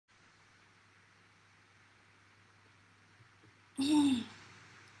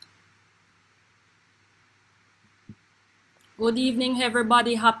Good evening,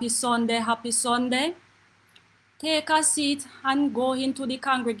 everybody. Happy Sunday. Happy Sunday. Take a seat and go into the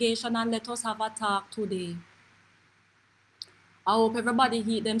congregation and let us have a talk today. I hope everybody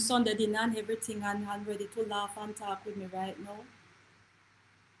eat them Sunday dinner and everything and ready to laugh and talk with me right now.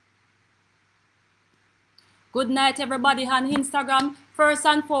 Good night, everybody on Instagram. First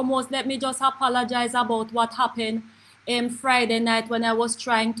and foremost, let me just apologize about what happened Friday night when I was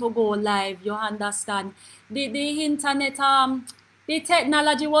trying to go live. You understand? The internet, the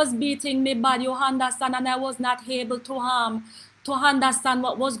technology was beating me bad, you understand, and I was not able to understand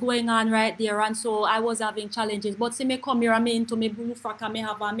what was going on right there, and so I was having challenges. But see me come here and me into me blue frock and me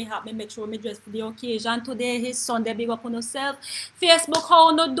have me make sure me dress for the occasion. Today is Sunday, big up on yourself. Facebook, how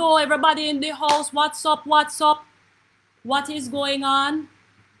no do? Everybody in the house, what's up, what's up? What is going on?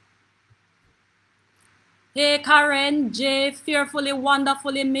 Hey Karen, Jay, fearfully,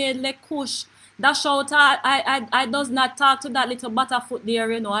 wonderfully made, like Kush. That shout, I does not talk to that little butterfoot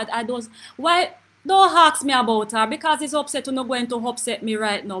there, you know. I does, why, don't ask me about her, because it's upset to not going to upset me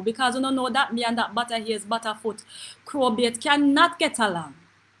right now, because you don't know that me and that butterfoot crowbait cannot get along.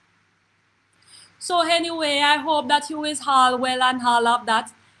 So anyway, I hope that you is all well and all of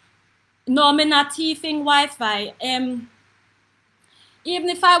that. No, me not thieving Wi-Fi. Even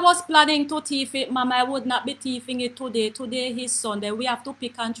if I was planning to thief it, Mama, I would not be thieving it today. Today is Sunday. We have to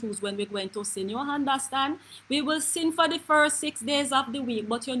pick and choose when we're going to sin. You understand? We will sin for the first 6 days of the week,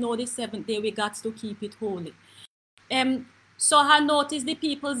 but you know the 7th day we got to keep it holy. So I noticed the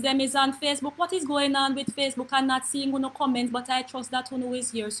people's them is on Facebook. What is going on with Facebook? I'm not seeing no comments, but I trust that who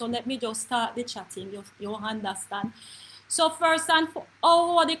is here. So let me just start the chatting. You understand? So first and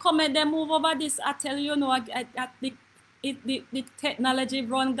the comment they move over this. I tell you, the technology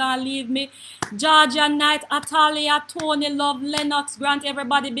run gonna leave me. Georgia Knight, Atalia, Tony, Love, Lennox, Grant,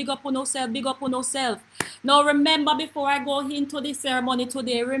 everybody big up on yourself, big up on yourself. Now remember, before I go into the ceremony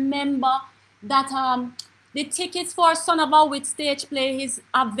today, remember that the tickets for Son of a Witch stage play is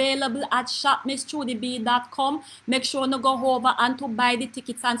available at shopmisstrudib.com. Make sure to go over and to buy the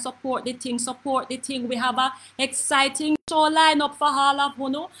tickets and support the thing. We have a exciting show lineup for all of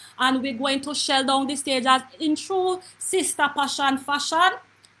you, and we're going to shell down the stage as in true sister passion fashion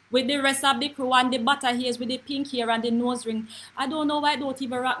with the rest of the crew, and the butter hairs with the pink hair and the nose ring. I don't know why I don't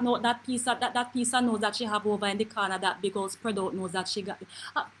even rock note that piece of nose that she have over in the corner, that big old spread out nose that she got.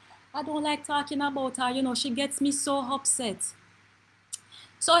 I don't like talking about her, you know, she gets me so upset.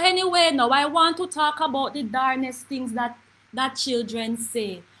 So anyway, now I want to talk about the darnest things that children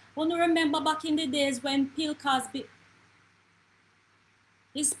say. Want to remember back in the days when Bill Cosby,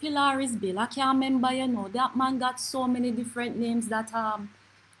 is Pilar is Bill, I can't remember, you know, that man got so many different names that I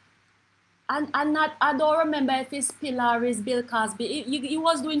don't remember if it's Pilar is Bill Cosby. He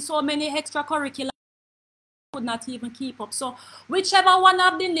was doing so many extracurricular, could not even keep up. So whichever one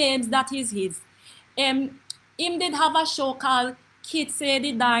of the names that is his, him did have a show called Kids Say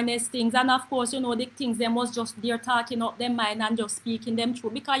the Darnest Things, and of course, you know, the things them was just there talking up their mind and just speaking them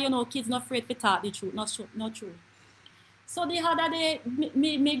truth, because you know kids not afraid to talk the truth, not true. So the other day,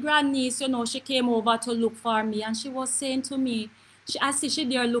 my grandniece, you know, she came over to look for me, and she was saying to me, I see she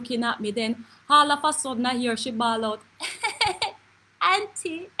there looking at me, then all of a sudden I hear she bawl out,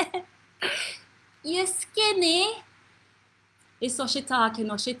 Auntie, you skinny. It's so she talk, you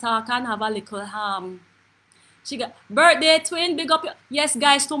know, she talk and have a little she got birthday twin, big up. Yes,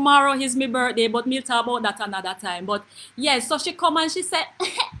 guys, tomorrow is my birthday, but we'll talk about that another time. But yes, so she come and she said,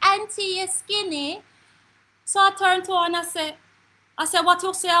 Auntie, you skinny. So I turned to her and I said, what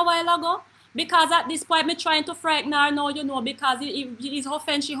you say a while ago? Because at this point, me trying to frighten her now, you know, because she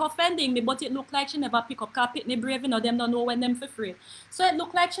offending me, but it looked like she never pick up. Because Pitney Brave, you know, them don't know when them for free. So it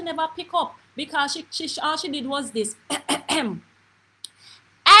looked like she never pick up, because all she did was this. Auntie,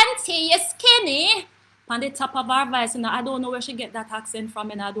 you skinny. On the top of her voice, and I don't know where she get that accent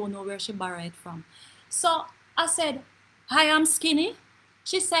from, and I don't know where she borrow it from. So I said, I am skinny.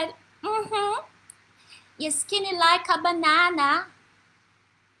 She said, you're skinny like a banana.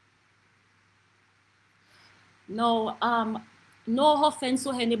 No, no offense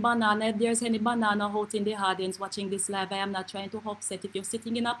to any banana. If there's any banana out in the audience watching this live, I am not trying to upset. If you're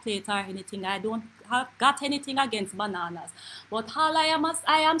sitting in a plate or anything, I don't have got anything against bananas. But all I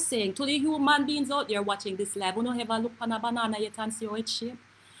am saying to the human beings out there watching this live, you don't ever look on a banana yet and see how it's shaped.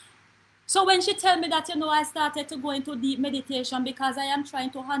 So when she tell me that, you know, I started to go into deep meditation because I am trying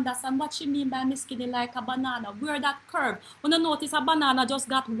to understand what she mean by me skinny like a banana. Where that curve? When I notice a banana just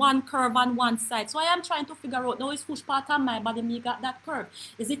got one curve on one side. So I am trying to figure out now is which part of my body me got that curve.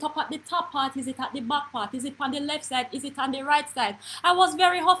 Is it up at the top part? Is it at the back part? Is it on the left side? Is it on the right side? I was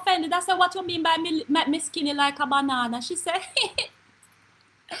very offended. I said, what you mean by me skinny like a banana? She said,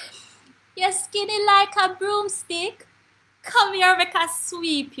 you're skinny like a broomstick. Come here, make I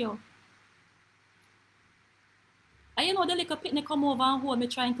sweep you. And you know, the little pitney come over and hold me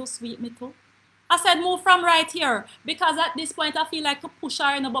trying to sweep me too. I said, move from right here. Because at this point, I feel like to push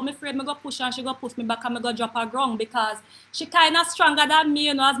her, you know, but I'm afraid me go push her and she go push me back and me go drop her ground because she kind of stronger than me,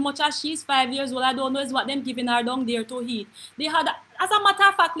 you know, as much as she's 5 years old. I don't know is what them giving her down there to eat. They had, as a matter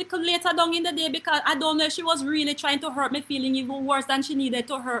of fact, little later down in the day, because I don't know if she was really trying to hurt me, feeling even worse than she needed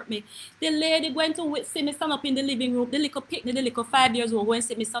to hurt me. The lady went to see me stand up in the living room, the little picnic, the little 5 years old, went to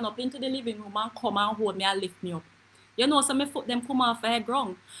see me stand up into the living room and come and hold me and lift me up. You know, so my foot them come off her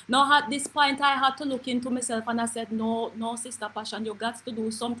ground. Now at this point, I had to look into myself and I said, no, Sister Passion, you got to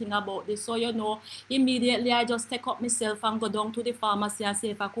do something about this. So, you know, immediately I just take up myself and go down to the pharmacy and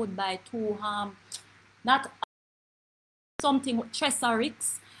see if I could buy two, not something,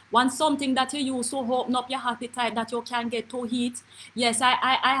 Tresarix, something that you use to open up your appetite that you can get to eat. Yes, I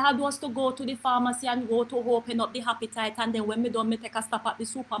had was to go to the pharmacy and go to open up the appetite, and then when me done, me take a stop at the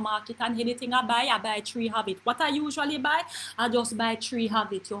supermarket and anything I buy 3 habit. What I usually buy, I just buy 3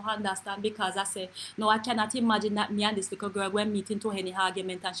 habit, you understand? Because I say, no, I cannot imagine that me and this little girl were meeting to any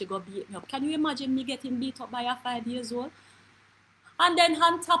argument and she go beat me up. Can you imagine me getting beat up by a 5 years old? And then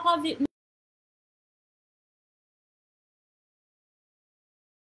on top of it,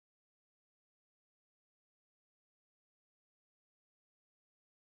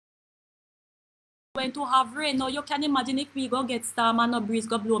 going to have rain. Now you can imagine if we go get storm and no breeze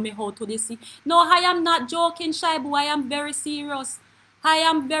go blow me out to the sea. No, I am not joking, shy boy. I am very serious. I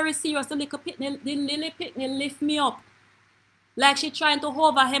am very serious. The little pitney lift me up. Like she trying to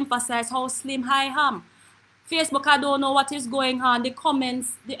overemphasize how slim I am. Facebook, I don't know what is going on. The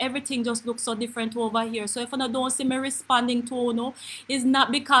comments, everything just looks so different over here. So if you don't see me responding to you, it's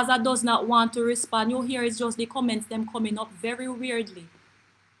not because I does not want to respond. You hear it's just the comments them coming up very weirdly.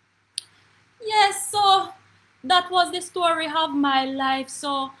 Yes, so that was the story of my life.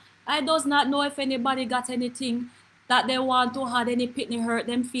 So I does not know if anybody got anything that they want to had any pitney hurt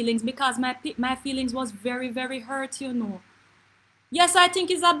them feelings, because my feelings was very, very hurt, you know. Yes, I think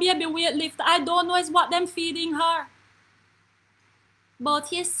it's a baby weight lift. I don't know is what them feeding her. But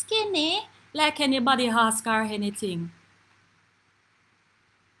he's skinny, like anybody ask her anything.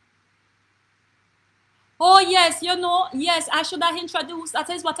 Oh, yes, you know, yes, I should have introduced, that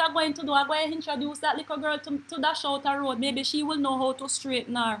is what I'm going to do. I'm going to introduce that little girl to Dash Out a Road. Maybe she will know how to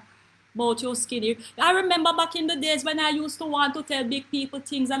straighten her about your skinny. I remember back in the days when I used to want to tell big people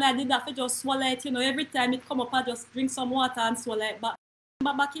things and I did that for just swallow it, you know, every time it come up, I just drink some water and swallow it. But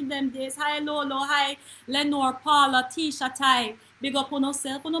back in them days, hi Lolo, hi Lenore, Paula, Tisha, Ty, big up on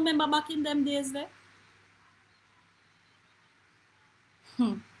yourself. You remember back in them days there?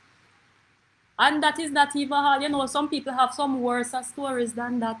 And that is not even hard. You know, some people have some worse stories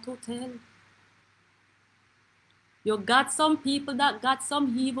than that to tell. You got some people that got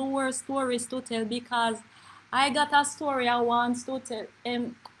some even worse stories to tell, because I got a story I want to tell.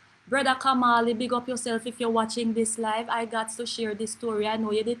 Brother Kamali, big up yourself if you're watching this live. I got to share this story. I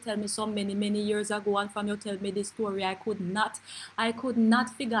know you did tell me so many years ago, and from you tell me this story, I could not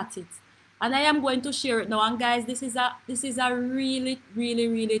forget it. And I am going to share it now. And guys, this is a really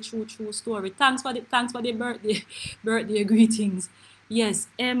true story. Thanks for the birthday greetings. Yes.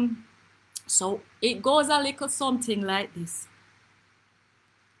 So it goes a little something like this.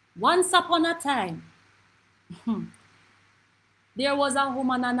 Once upon a time, there was a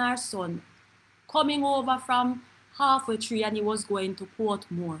woman and her son coming over from Halfway Tree, and he was going to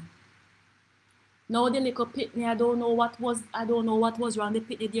Portmore. Now the little pitney, I don't know what was wrong. The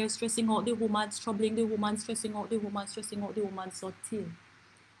pitney there stressing out the woman, troubling the woman, stressing out the woman, so till.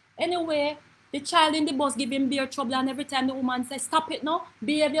 Anyway, the child in the bus give him beer trouble, and every time the woman says, stop it now,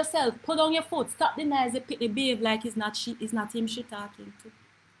 behave yourself, put on your foot, stop the noise, the pitney behave like it's not him she talking to.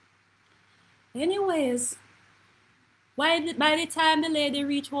 Anyways, by the time the lady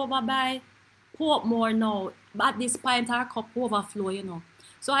reach over by Portmore now, at this point her cup overflow, you know.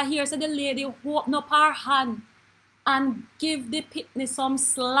 So I hear the lady open up her hand and give the pitney some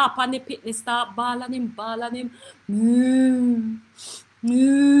slap, and the pitney start bawling him.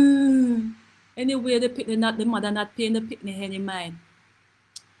 Anyway, the mother not paying the pitney any mind.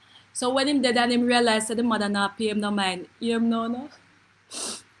 So when him dead and him realize that the mother not pay him no mind, hear him no.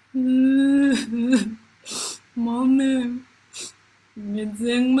 Mommy, you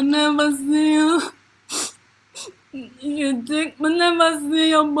think me never see you? You think me never see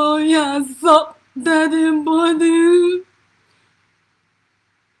your boy suck daddy body?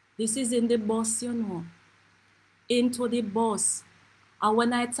 This is in the bus, you know. Into the bus. And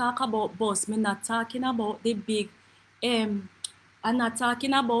when I talk about bus, I'm not talking about the big I'm not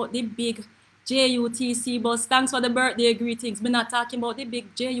talking about the big JUTC bus. Thanks for the birthday greetings. I'm not talking about the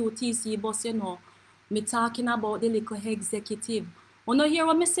big JUTC bus, you know. I'm talking about the little executive. You know hear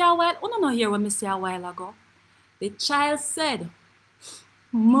what me say a while? You know hear what me say a while ago? The child said,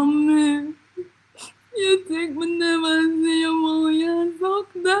 Mommy, you think me never see your boy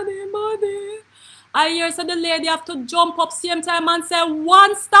suck daddy body? I hear so the lady have to jump up same time and say,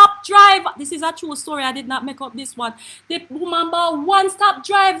 one stop driver. This is a true story. I did not make up this one. The woman about one stop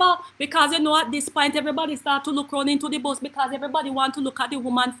driver. Because you know at this point everybody start to look around into the bus because everybody want to look at the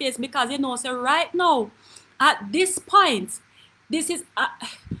woman face because you know say right now at this point this is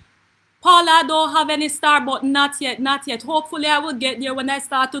Paula, I don't have any star, but not yet, not yet. Hopefully I will get there when I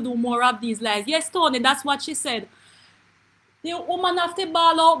start to do more of these lives. Yes, Tony, that's what she said. The woman have to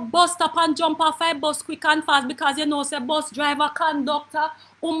ball out, bus stop and jump off a bus quick and fast because you know, say bus driver, conductor,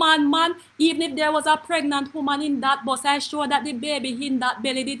 woman, man, even if there was a pregnant woman in that bus, I sure that the baby in that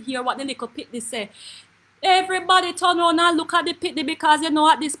belly did hear what the little pitney say. Everybody turn around and look at the pitney because you know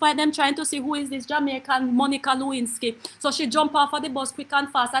at this point them trying to see who is this Jamaican Monica Lewinsky. So she jump off of the bus quick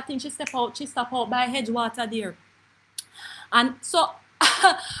and fast. I think she step out by Edgewater there. And so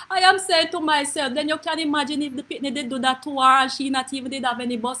I am saying to myself, then you can imagine if the pitney did do that to her and she not even did have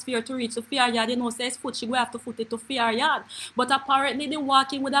any bus fare to reach to Fair Yard. You know, says foot, she would have to foot it to Fair Yard. But apparently the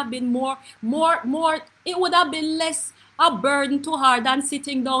walking would have been more, it would have been less a burden to her than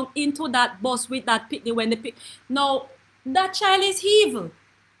sitting down into that bus with that pitney when the pitney. Now, that child is evil.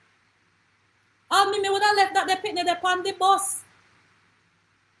 Me would have left that the pitney upon the bus.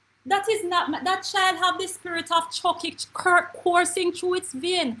 That is not, that child have the spirit of Chucky coursing through its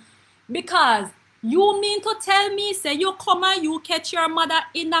vein. Because you mean to tell me, say you come and you catch your mother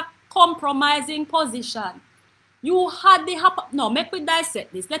in a compromising position. You had the no, make we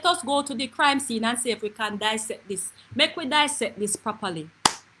dissect this. Let us go to the crime scene and see if we can dissect this. Make we dissect this properly.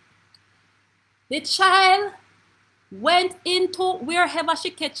 The child went into wherever she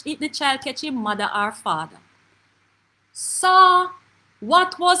catch it, the child catching mother or father. Saw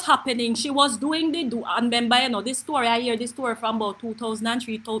what was happening. She was doing the do. And remember, you know, this story, I hear this story from about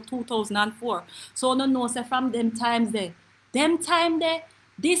 2003 to 2004. So no know, say from them times there. Them time there.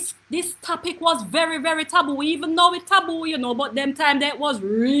 This topic was very, very taboo. Even though it's taboo, you know, but them time that was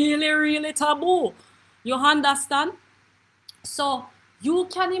really, really taboo. You understand? So you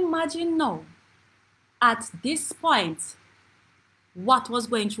can imagine now, at this point, what was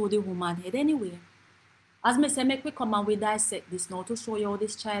going through the woman's head anyway. As me say, make we come and we dissect this now to show you how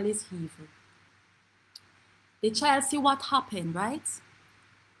this child is evil. The child see what happened, right?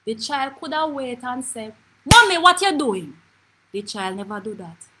 The child could have waited and said, Mommy, what you doing? The child never do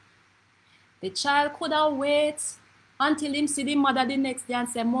that. The child could have waited until him see the mother the next day and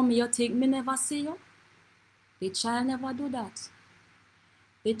say, Mommy, you think me never see you? The child never do that.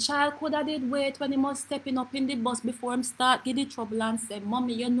 The child could have did wait when he was stepping up in the bus before him start get the trouble and say,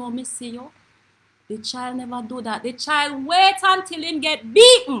 Mommy, you know me see you? The child never do that. The child wait until him get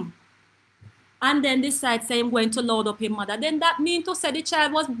beaten. And then decide say him going to load up his mother. Then that mean to say the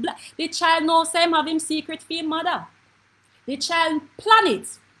child was the child knows say him have him secret for his mother. The child plan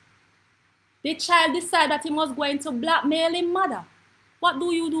it. The child decide that he was going to blackmail his mother. What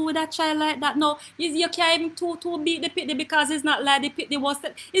do you do with a child like that? No, is you can't even to beat the pitney because it's not like the pitney was.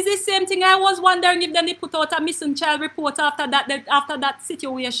 It's the same thing. I was wondering if then they put out a missing child report after that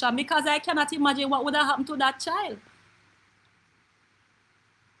situation because I cannot imagine what would have happened to that child.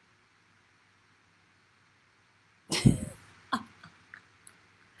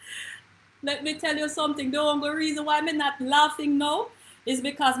 Let me tell you something. The only reason why I'm not laughing now is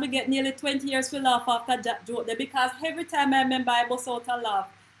because we get nearly 20 years to laugh after that joke there. Because every time I remember I bust out a laugh,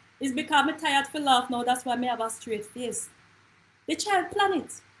 it's because I'm tired to laugh now. That's why I have a straight face. The child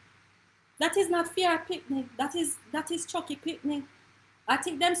planet. That is not fair picnic. That is Chucky picnic. I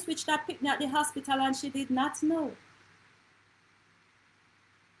think them switched that picnic at the hospital and she did not know.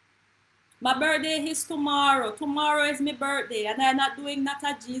 My birthday is tomorrow. Tomorrow is my birthday. And I'm not doing not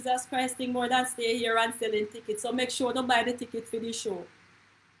a Jesus Christ thing more than stay here and selling tickets. So make sure to buy the ticket for the show.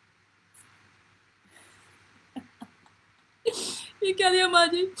 You can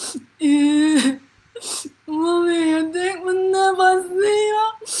imagine? Mommy, you think we never see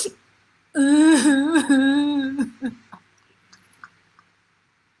you?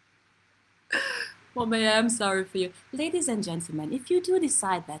 Oh, Maya, I'm sorry for you. Ladies and gentlemen, if you do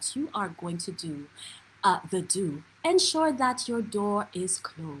decide that you are going to do the do, ensure that your door is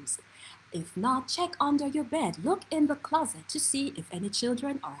closed. If not, check under your bed. Look in the closet to see if any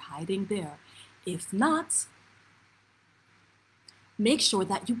children are hiding there. If not, make sure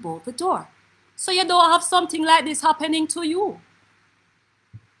that you bolt the door so you don't have something like this happening to you.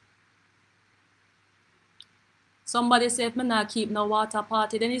 Somebody say if me not keep no water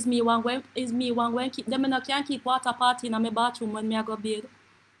party, then is me one when keep them. Me not can keep water party in my bathroom when me I go bed.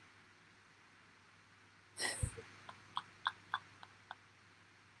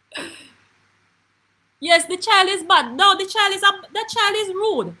 Yes, the child is bad. No, the child is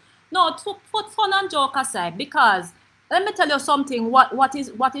rude. No, to put fun and joke aside, because let me tell you something. What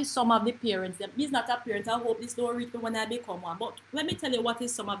is some of the parents? Them. He's not a parent. I hope this don't reach me when I become one. But let me tell you what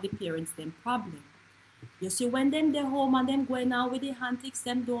is some of the parents' them problem. You see, when them they home and them going out with the antics,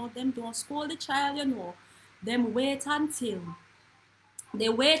 them don't scold the child, you know. Them wait until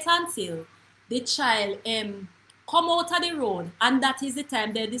the child come out of the road, and that is the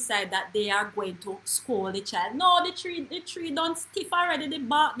time they decide that they are going to scold the child. No, the tree don't stiff already, the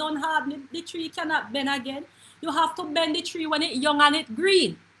bark don't have, the tree cannot bend again. You have to bend the tree when it's young and it's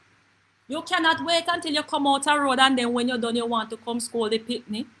green. You cannot wait until you come out of the road and then when you're done you want to come scold the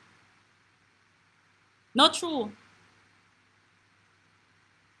picnic. Not true.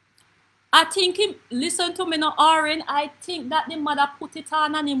 I think him, listen to me now, Oren, I think that the mother put it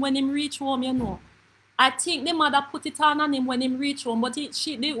on him when him reach home, you know. I think the mother put it on him when him reach home, but the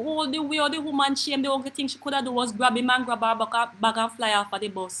way the woman shame, the only thing she could have do was grab him and grab her bag and fly off of the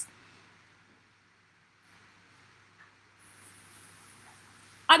bus.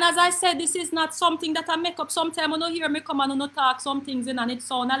 And as I said, this is not something that I make up. Sometimes when you hear me come and you talk some things in and it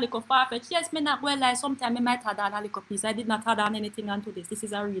sound a little far-fetched. Yes, me not well lie. Sometimes I might add on a little piece. I did not add on anything onto this. This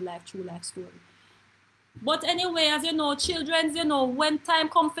is a real life, true life story. But anyway, as you know, children, you know, when time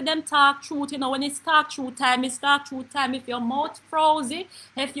comes for them talk truth, you know, when it's talk truth time, it's talk truth time. If your mouth frozy,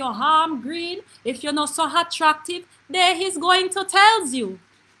 if your arm green, if you're not so attractive, there he's going to tell you.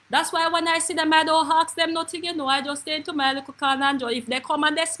 That's why when I see them, I don't ask them nothing, you know. I just stay into my little corner and enjoy. If they come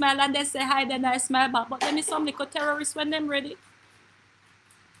and they smile and they say hi, then I smile back. But let me some little terrorists when them ready.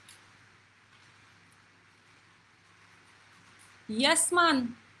 Yes,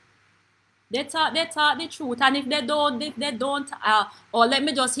 man. They talk the truth, and if they don't, or let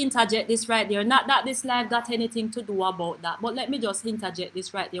me just interject this right there. Not that this life got anything to do about that, but let me just interject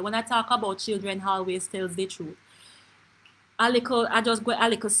this right there. When I talk about children, always tells the truth. I just go a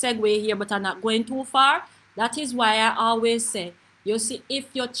little segue here, but I'm not going too far. That is why I always say, you see, if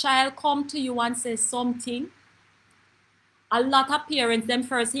your child come to you and says something, a lot of parents, them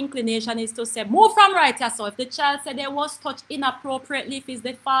first inclination is to say, move from right here. So if the child said they was touched inappropriately, if it's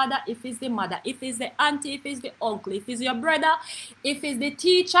the father, if it's the mother, if it's the auntie, if it's the uncle, if it's your brother, if it's the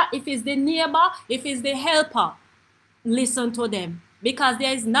teacher, if it's the neighbor, if it's the helper, listen to them. Because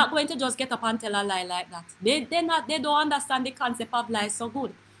they is not going to just get up and tell a lie like that. They don't understand the concept of lies so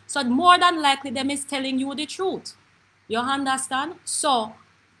good. So more than likely them is telling you the truth. You understand? So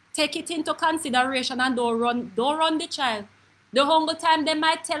take it into consideration and don't run the child. The whole time they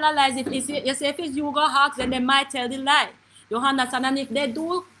might tell a lie. If it's you go ask, then they might tell the lie. You understand? And if they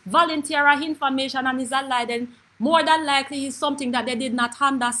do volunteer information and it's a lie, then more than likely it's something that they did not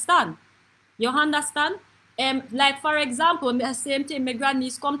understand. You understand? Like for example, the same thing, my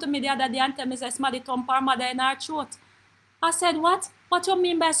grandniece come to me the other day and tell me, say, somebody thump her mother in her throat. I said, what? What you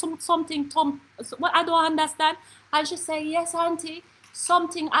mean by something thump? What I don't understand. And she said, yes, auntie,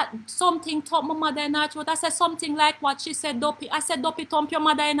 something thump my mother in her throat. I said, something like what? She said, dopey. I said, dopey thump your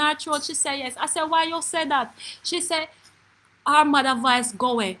mother in her throat. She said, yes. I said, why you say that? She said, her mother voice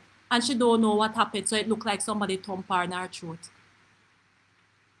go away. And she don't know what happened. So it looked like somebody thump her in her throat.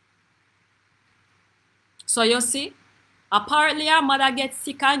 So you see, apparently her mother gets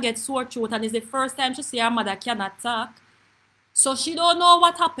sick and gets sore throat, and it's the first time she see her mother cannot talk. So she don't know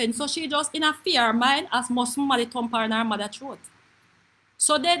what happened. So she just in a fear mind as must somebody thump her in her mother's throat.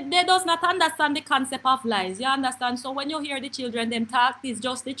 So they does not understand the concept of lies. You understand? So when you hear the children them talk, it's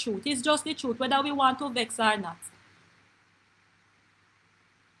just the truth. It's just the truth, whether we want to vex or not.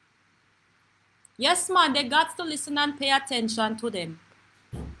 Yes, man, they got to listen and pay attention to them.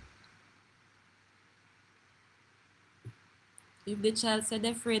 If the child said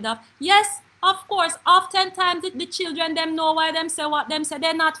they're afraid of, yes, of course, oftentimes the children them know why them say what them say.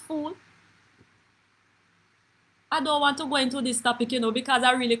 They're not fool. I don't want to go into this topic, you know, because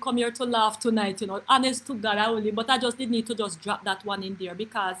I really come here to laugh tonight, you know, honest to God, but I just did need to just drop that one in there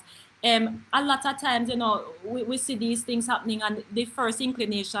because a lot of times, you know, we see these things happening, and the first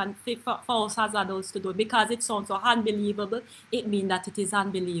inclination for us as adults to do, because it sounds so unbelievable, it means that it is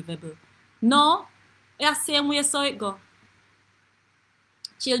unbelievable. No, it's the same way so it go.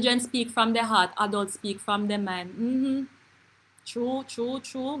 Children speak from their heart, adults speak from their mind. True, true,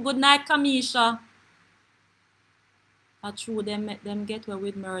 true. Good night, Kamisha. True, them make them get away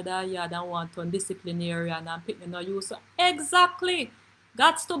with murder, yeah, than want to disciplinarian and pick no use. So exactly.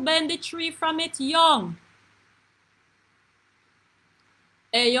 Gots to bend the tree from it young.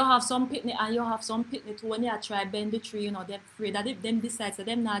 Hey, you have some picnic and you have some picnic too. When you try bend the tree, you know, they're afraid that if them decide so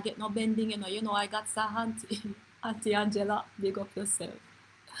them not get no bending, you know, I got some auntie, Auntie Angela, big up yourself.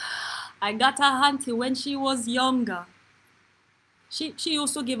 I got a auntie when she was younger. She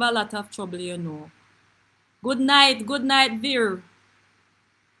used to give a lot of trouble, you know. Good night, Vir.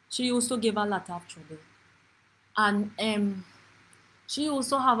 She used to give a lot of trouble. And she used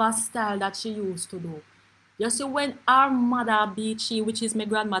to have a style that she used to do. You see, when our mother beat she, which is my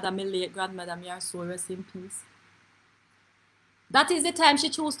grandmother, my late grandmother, may her soul rest in peace. That is the time she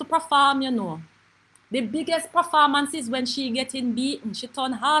chose to perform, you know. The biggest performance is when she getting beaten. She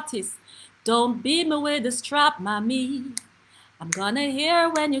turn artist. Don't beat me with the strap, mommy. I'm gonna hear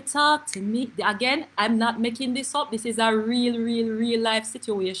when you talk to me. Again, I'm not making this up. This is a real life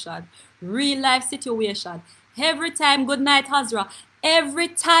situation. Real life situation. Every time, good night, Hazra. Every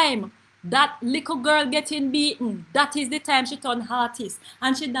time that little girl getting beaten, that is the time she turn artist.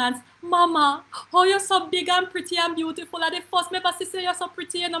 And she dance, Mama, oh, you're so big and pretty and beautiful. And the first member she say you're so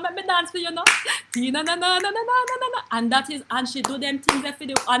pretty, you know, make me dance for you, know. And that is, and she do them things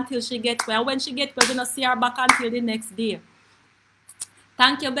until she get well. When she get well, you don't see her back until the next day.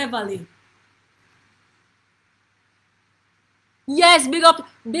 Thank you, Beverly. Yes,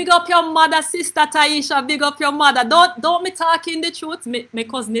 big up your mother, sister Taisha. Big up your mother. Don't me talking the truth. My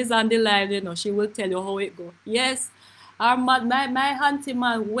cousin is on the line, you know. She will tell you how it go. Yes, our my auntie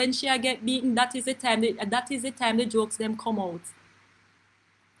man, when she get beaten, that is the time. That is the time the jokes them come out.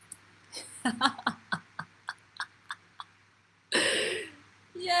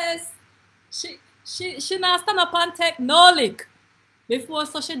 Yes, she not stand up and take no lick before,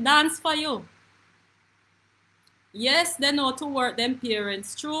 so she dance for you. Yes, they know to work them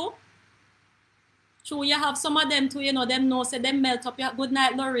parents. True. True, you have some of them too, you know, them know say them melt up your good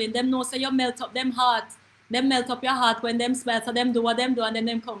night, Lorraine. Them know say you melt up them heart. Them melt up your heart when them smell, so them do what them do and then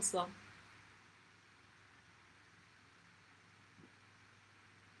them come so.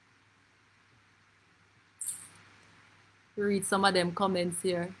 Read some of them comments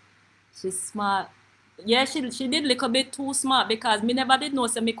here. She's smart. Yeah, she did little bit too smart, because me never did know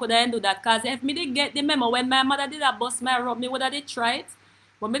so me could do that. Because if me did get the memo when my mother did that bust my rub, me would have did try it.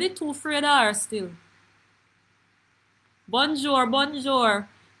 But me did too afraid of her still. Bonjour, bonjour.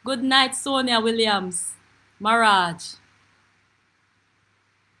 Good night, Sonia Williams. Maraj.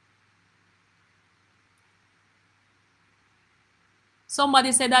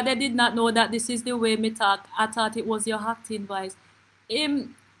 Somebody said that they did not know that this is the way me talk. I thought it was your acting voice.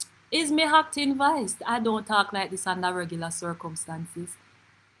 Is me acting voice? I don't talk like this under regular circumstances.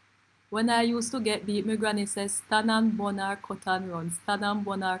 When I used to get beat, my granny says, stand and bun or cut and run. Stand and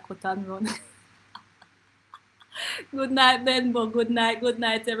bun or cut and run. Good night, Benbo. Good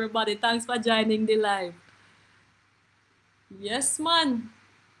night, everybody. Thanks for joining the live. Yes, man.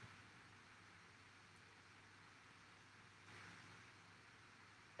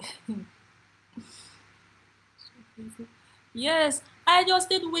 Yes, I just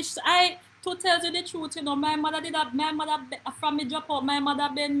did wish to tell you the truth, you know, my mother from me drop out, my mother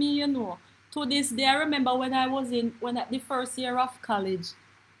been me, you know. To this day, I remember when I was at the first year of college,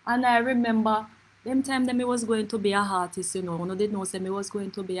 and I remember them time that me was going to be a artist, you know. No did know say me was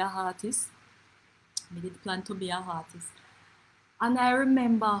going to be a artist. Me did plan to be a artist. And I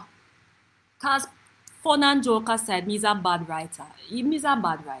remember, cause fun and joke aside, me is a bad writer. Me is a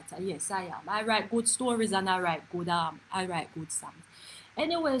bad writer. Yes, I am. I write good stories and I write good songs.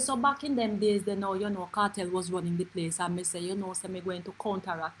 Anyway, so back in them days, you know, Cartel was running the place, and me say, you know, so me going to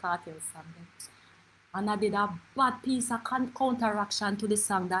counteract Cartel something. And I did a bad piece of counteraction to the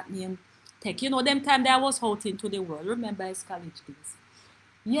song that name Tech. You know, them time that I was out into the world. Remember it's college days.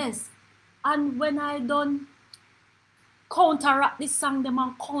 Yes. And when I done counteract this song, them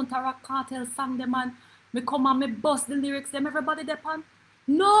and counteract Cartel song, them and me come and me bust the lyrics, them everybody depend.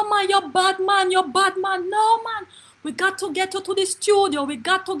 No man, you're bad man, no man. We got to get you to the studio.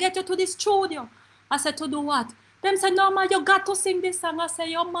 I said, to do what? Them said, no man, you got to sing this song. I said,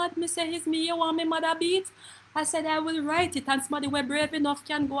 you're mad. Me say, it's me, you want me mother beat? I said I will write it and somebody were brave enough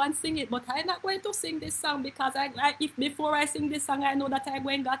can go and sing it. But I'm not going to sing this song because if before I sing this song, I know that I'm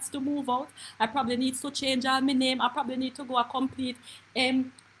going got to move out. I probably need to change all my name. I probably need to go a complete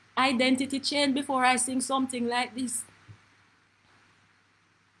identity change before I sing something like this.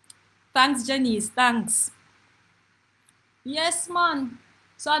 Thanks, Janice. Thanks. Yes, man.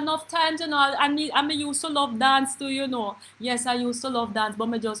 So enough times, you know, I used to love dance too, you know. Yes, I used to love dance, but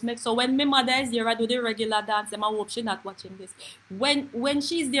me just make so when my mother is there, I do the regular dance, and I hope she not watching this. When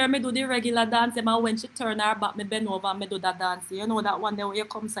she's there, me do the regular dance, and when she turn her back, me bend over, me do that dance. You know that one there where you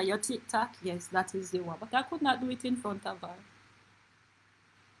come say your TikTok? Yes, that is the one. But I could not do it in front of her.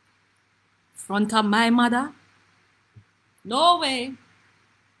 Front of my mother? No way.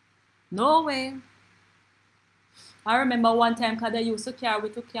 No way. I remember one time because they used to carry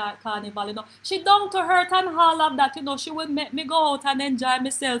to carnival, you know. She down to hurt and all of that, you know. She would make me go out and enjoy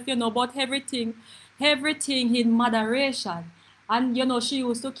myself, you know, but everything in moderation. And, you know, she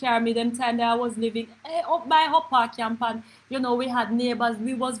used to carry me them time that I was living up by Upper Camp. And, you know, we had neighbors.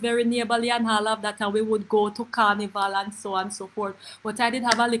 We was very neighborly and all of that. And we would go to carnival and so on and so forth. But I did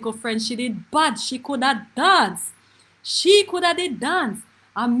have a little friend. She did bad. She could not dance. She could have did dance.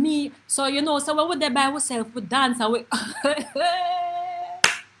 And me, so you know, so we would there by ourselves, we dance and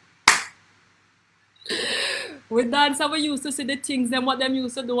we dance and we used to see the things them what them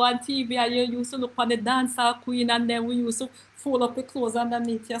used to do on TV and you used to look on the dancer queen and then we used to fold up the clothes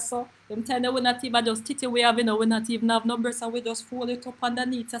underneath you. So them time we not even just titty we have, you know, we not even have no breasts and we just fold it up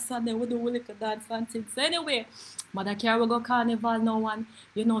underneath us and then we do a little dance and things. So anyway, Mother Carrie go carnival now and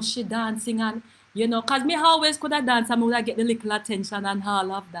you know she dancing and you know, because me always could have dance and I would get the little attention and all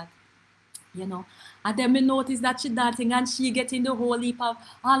of that. You know. And then me notice that she dancing and she getting the whole heap of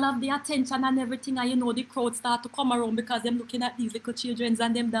all of the attention and everything. And you know, the crowd start to come around because them looking at these little children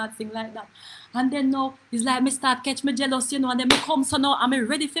and them dancing like that. And then now, it's like me start catch me jealous, you know, and then me come so now I'm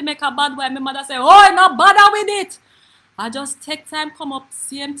ready to make a bad way. My mother say, oh, no bother with it. I just take time, come up,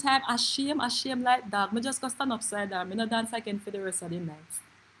 same time, ashamed like that. Me just go stand upside down. Me no dance again for the rest of the night.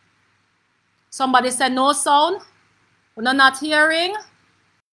 Somebody said no sound. We're not hearing.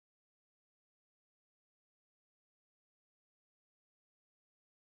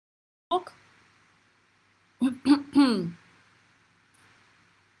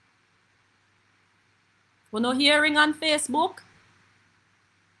 We're not hearing on Facebook.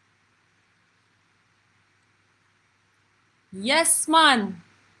 Yes, man.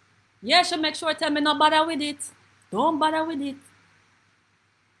 Yes, you make sure tell me no bother with it. Don't bother with it.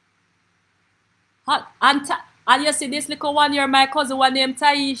 And you see this little one here, my cousin one named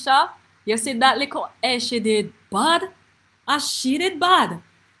Taisha. You see that little, she did bad. And she did bad.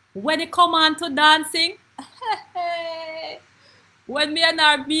 When it come on to dancing, when me and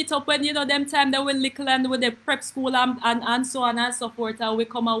her meet up, when you know them time they will little and with the prep school and so on and so forth, and we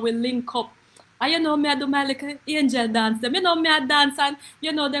come and we link up. And you know me I do my little angel dance. Them, you know me I dance and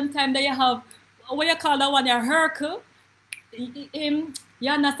you know them time that you have, what you call that one, your Hercule. You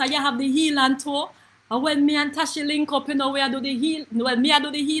understand? You have the heel and toe. And when me and Tashi link up, you know, where I do the heel, well, me I do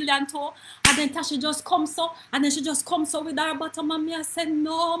the heel and toe. And then Tashi just comes so, and then she just comes so with her bottom. And me I said,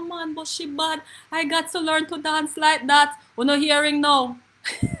 no, man, but she bad. I got to learn to dance like that. We're not hearing now.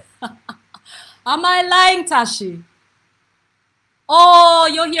 Am I lying, Tashi? Oh,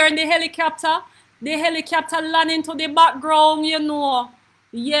 you're hearing the helicopter? The helicopter landing to the background, you know.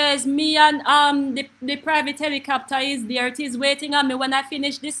 Yes, me and the private helicopter is there. It is waiting on me. When I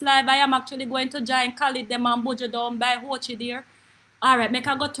finish this live, I am actually going to join Khalid them and Bojo down by Hochi there. Alright, make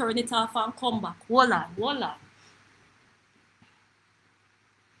I go turn it off and come back. Hold on, hold on.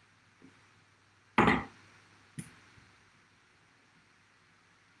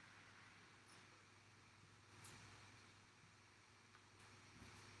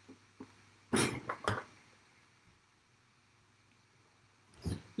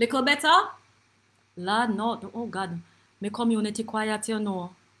 Little better? Lord, no. Oh, God. My community quiet, you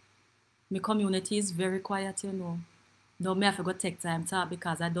know. My community is very quiet, you know. No, me have to go take time to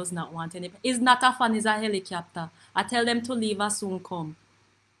because I does not want any. It's not a fan, it's a helicopter. I tell them to leave as soon come.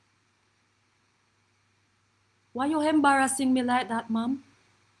 Why you embarrassing me like that, ma'am?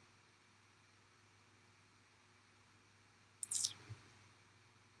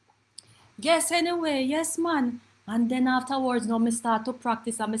 Yes, anyway, yes, man. And then afterwards, you know, me start to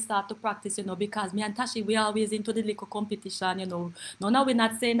practice, you know, because me and Tashi, we always into the little competition, you know. No, we're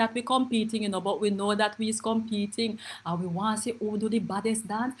not saying that we're competing, you know, but we know that we're competing. And we want to see who do the baddest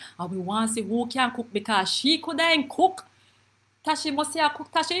dance. And we want to see who can cook because she couldn't cook. Tashi must say cook.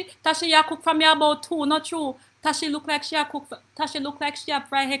 Tashi, you cook from me about 2, not true. Tashi look like she cook. Tashi look like she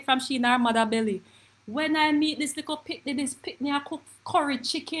fried egg from she in her mother belly. when I meet this little picnic, this picnic, I cook curry,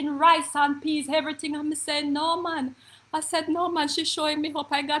 chicken, rice and peas, everything. I'm saying, no, man. I said, no, man, she's showing me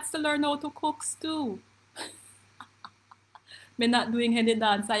hope. I got to learn how to cook stew. Me not doing any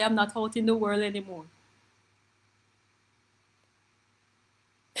dance. I am not out in the world anymore.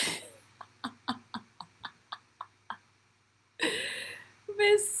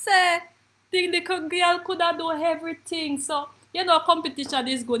 Me say, think the girl could have done everything. So, you know, competition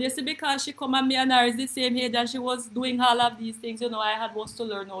is good. You see, because she come and me and her is the same age and she was doing all of these things, you know, I had was to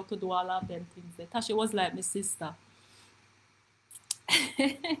learn how to do all of them things. Because she was like my sister.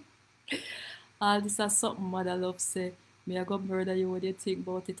 All this is something mother love say. Me I go murder you when you think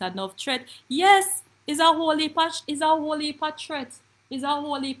about it. Enough threat. Yes, it's a whole heap of threat. It's a whole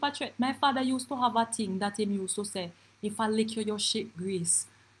heap of threat. My father used to have a thing that him used to say, if I lick you, your shit grease.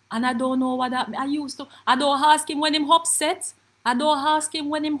 And I don't know what that means. I don't ask him when him upset. I don't ask him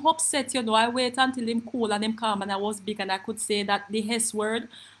when him upset, you know. I wait until him cool and him calm and I was big and I could say that the S word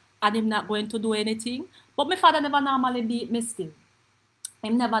and him not going to do anything. But my father never normally beat me still.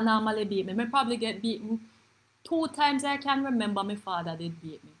 Him never normally beat me. Me probably get beaten 2 times I can remember my father did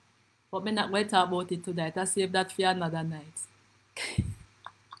beat me. But me not going to talk about it tonight. I save that for another night.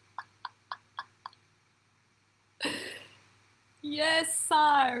 Yes,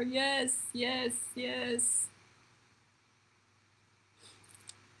 sir. Yes, yes, yes.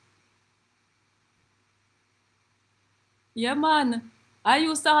 Yeah, man. I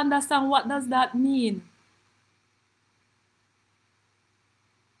used to understand what does that mean.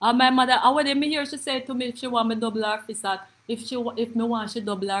 And my mother, and when me hear she say to me if she want me double her fist and if me want she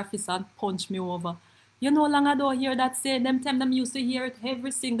double her fist and punch me over. You know long I don't hear that saying. Them time them used to hear it every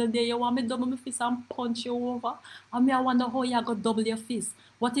single day. You want me double my fist and punch you over. And me I wonder how you go double your fist.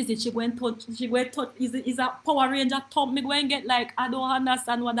 What is it? She going to touch, is a Power Ranger thumb me going get like I don't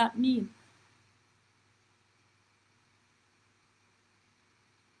understand what that mean.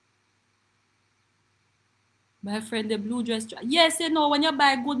 My friend, the blue dress. Yes, you know, when you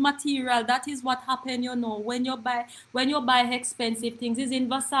buy good material, that is what happen, you know. When you buy expensive things, it's in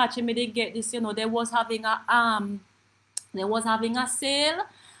Versace, me they get this, you know, they was having a sale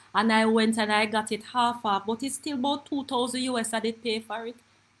and I went and I got it half off, but it's still about 2,000 US I did pay for it.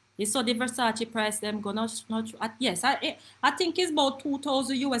 You saw the Versace price them gonna not yes, I think it's about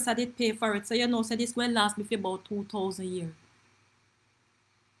 2,000 US I did pay for it. So you know, so this will last me for about 2,000 years.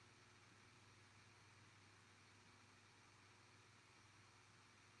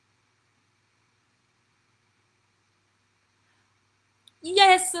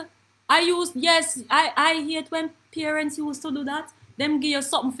 Yes, I hate when parents used to do that. Them give you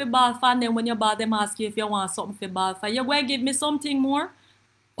something for ball for and then when you ball them ask you if you want something for ball for. You going to give me something more?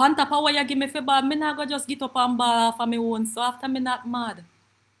 Pan top of what you give me for ball, me not go just get up and ball for my own. So after me not mad.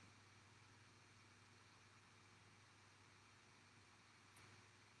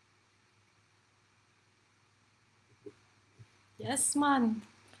 Yes, man.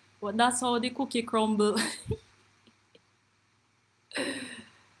 But that's how the cookie crumble.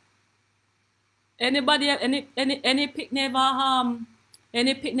 Anybody, any pick never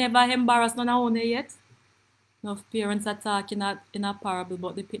embarrassed none of yet? No parents are talking in a parable,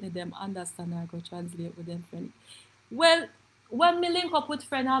 but the pitney them understand I go translate with them friend. Well, when me link up with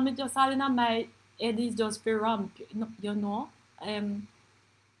friend, I'm just all in my head is just for ramp, you know. I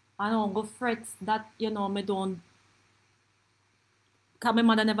don't go fret that, you know, me don't. Cause my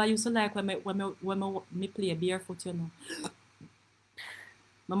mother never used to like when me play barefoot, you know.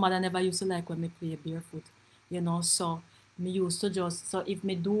 My mother never used to like when me play barefoot, you know, so me used to just, so if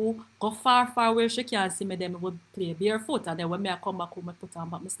me do go far where she can't see me, then me would play barefoot, and then when me I come back home, I put on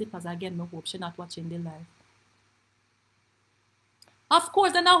back my slippers again, me hope she not watching the live. Of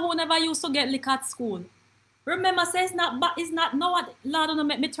course, then who never used to get lick at school. Remember, say it's not, no, what, Lord, don't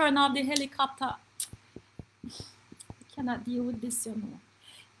make me turn off the helicopter. I cannot deal with this, you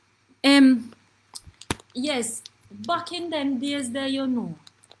know. Yes, back in them days there, you know,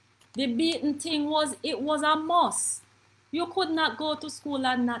 the beaten thing was, it was a must. You could not go to school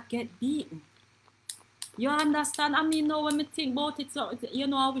and not get beaten. You understand? I mean, now when me think about it, so, you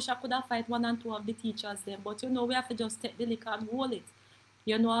know, I wish I could have fight 1 and 2 of the teachers then, but you know, we have to just take the liquor and hold it.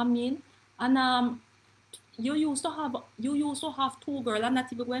 You know what I mean? And you used to have 2 girls. I'm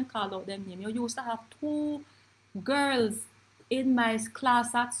not even going to call out them name. You used to have 2 girls in my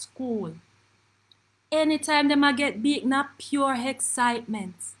class at school. Anytime them I get beaten up, pure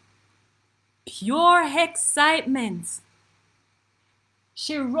excitement. Pure excitement.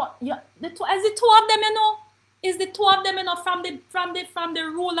 She run, yeah, is the 2 of them, you know? Is the 2 of them, you know, from the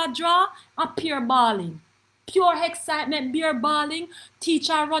ruler draw, a pure balling. Pure excitement, beer bawling.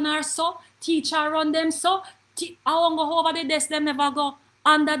 Teacher run her so. Teacher run them so. I won't go over the desk, them never go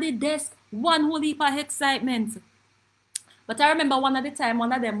under the desk. One whole heap of excitement. But I remember one of the time,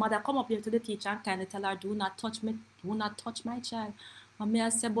 one of them mother come up here to the teacher and kind of tell her, do not touch me, do not touch my child. And me I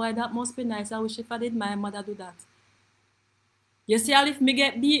say, boy, that must be nice. I wish if I did my mother do that. You see, if me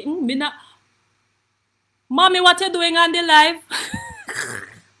get beaten, me not, mommy, what you doing on the live?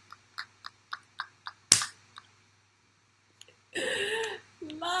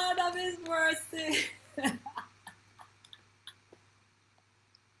 Lord of his mercy.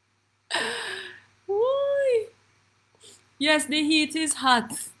 Yes, the heat is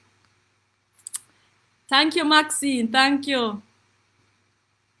hot. Thank you, Maxine. Thank you.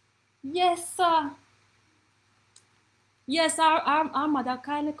 Yes, sir. Yes, our mother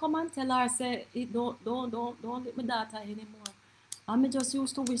kindly come and tell her, say, don't let my daughter anymore. And me just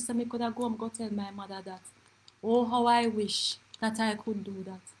used to wish that me could have go and go tell my mother that. Oh, how I wish that I could do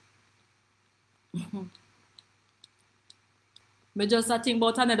that. Me just think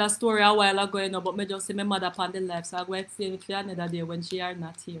about another story a while ago, you know, but me just see my mother upon the life, so I'm going to explain it for another day when she are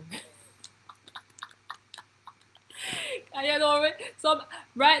not here. And you know, so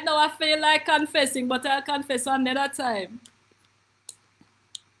right now I feel like confessing, but I'll confess another time.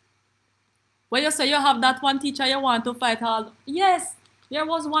 When you say you have that one teacher you want to fight all, yes, there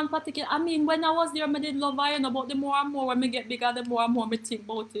was one particular, I mean, when I was there, I did love her, you know, but the more and more when me get bigger, the more and more me think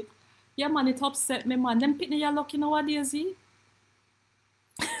about it. Yeah, man, it upset me, man. Them pitney you lucky nowadays, see?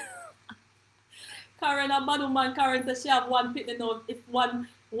 Karen, a bad woman, Karen says she have one pitney now. If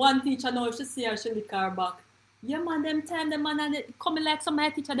one teacher now, if she see her, she lick her back. Yeah, man, them time, them man, and it coming like some of my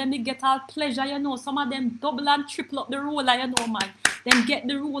teacher, them they get all pleasure, you know. Some of them double and triple up the ruler, you know, man. Them get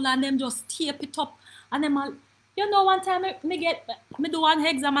the ruler and them just tape it up. And them all, you know, one time me do one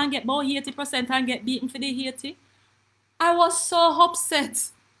exam and get about 80% and get beaten for the 80. I was so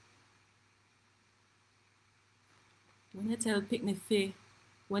upset. When you tell picnic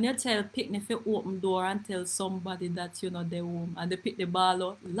for open door and tell somebody that, you know, they home and they pick the ball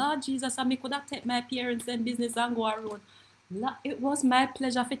out, Lord Jesus, I could have taken my parents and business and go around. It was my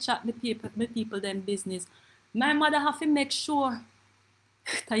pleasure to chat with people them business. My mother have to make sure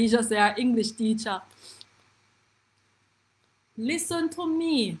that you just say our English teacher. Listen to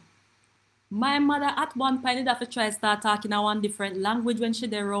me. My mother at one point have to try to start talking a one different language when she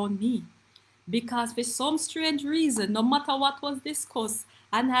there around me. Because for some strange reason, no matter what was discussed,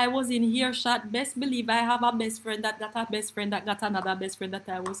 and I was in earshot, best believe I have a best friend that got a best friend that got another best friend that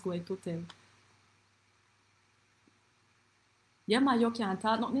I was going to tell. Yeah, man, you can't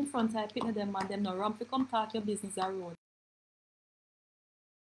talk nothing in front of people, them man, them no ramp to come talk your business around.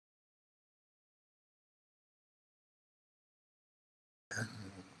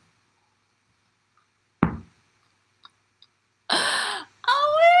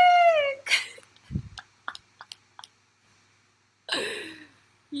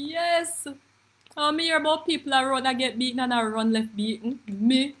 Yes. Me hear about people around that get beaten and I run left beaten.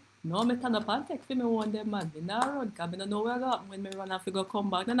 Me? No, me turn up and take for me one them man. Me not run because I don't know where I go when me run and figure come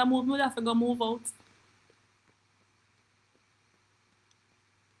back. Then I move, I figure move out.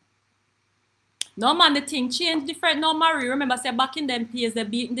 No man, the thing change different now, Mary. Remember, say back in them days, the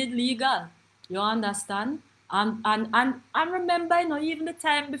beating did legal. You understand? And remember, you know, even the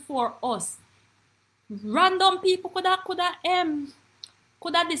time before us, random people could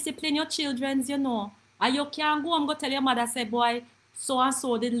have discipline your children, you know. And you can't go and go tell your mother, say, boy, so and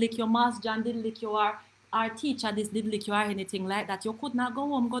so did lick your Master John, did lick your our teacher, this did lick you or anything like that. You could not go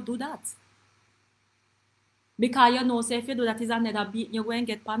home, go do that. Because you know, say if you do that is another beat, you're going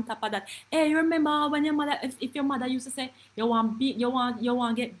to get on top of that. Hey, you remember when your mother, if your mother used to say you want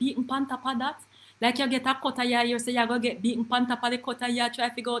to get beaten on top of that? Like you get a cutter here, you say you're going to get beaten on top of the cutter here, try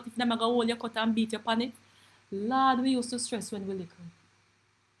to figure out if them are going to hold your cutter and beat you upon it. Lord, we used to stress when we little.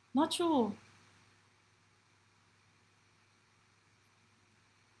 Not true.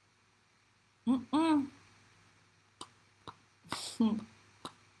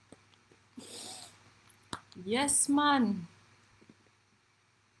 Yes, man.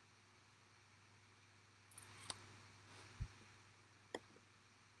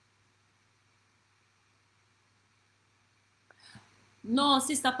 No,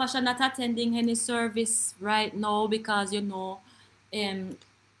 Sister Pasha not attending any service right now because, you know,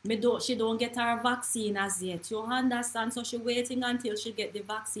 she don't get her vaccine as yet. You understand? So she waiting until she get the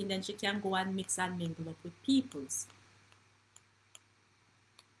vaccine, then she can go and mix and mingle up with peoples.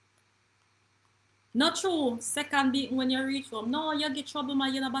 Not true. Second beating when you reach home. No, you get trouble,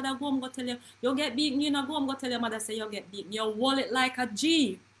 man. You know, but go home, go tell you. You get beaten, you know, go home, go tell your mother, say you get beaten. You wall it like a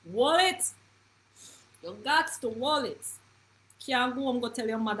G. Wall it. You got to wall it. Can't go and go tell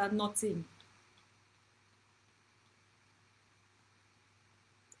your mother nothing.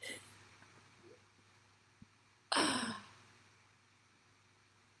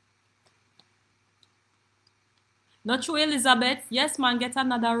 Not true, Elizabeth. Yes, man, get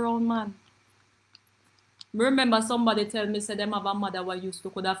another round, man. Remember somebody tell me, say them have a mother who used to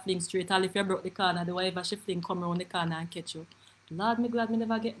could have fling straight, all if you broke the corner, the whatever she fling come around the corner and catch you. Lord, me glad me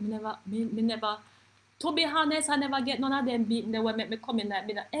never, to be honest, I never get none of them beating. They will make me come in like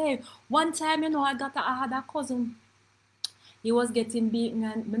me. Hey, one time, you know, I had a cousin. He was getting beaten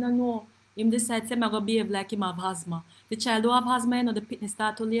and I don't know. Him decide say I go behave like him have asthma. The child who have asthma, you know, the pitney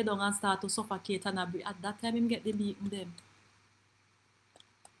start to lay down and start to suffocate and at that time him get the beating them.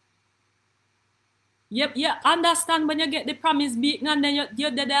 Yep, yeah, understand when you get the promise beaten and then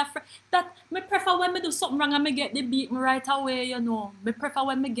you're there. That me prefer when me do something wrong and me get the beaten right away, you know. Me prefer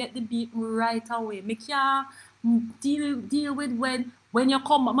when me get the beaten right away. Me can't deal with when you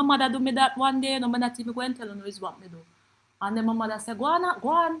come. My mother do me that one day, you know, me not even go and tell you is what me do. And then my mother said, go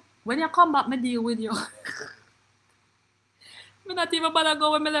on. When you come back, me deal with you. Me not even bother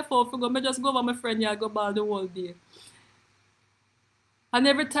go when me left off. Me just go with my friend here, go ball the whole day. And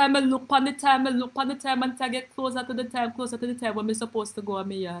every time I look on the time, until I get closer to the time when I'm supposed to go on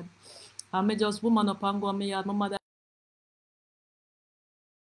my yard. And I just woman up and go on my yard. My mother.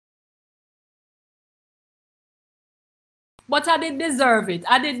 But I did deserve it.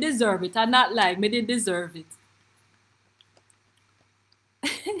 I'm not like me did deserve it.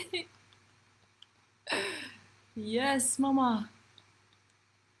 Yes, mama.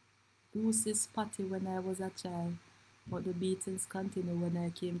 Lucy spotty when I was a child. But the beatings continued when I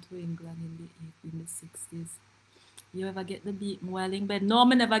came to England in the 60s. You ever get the beaten while in bed? No,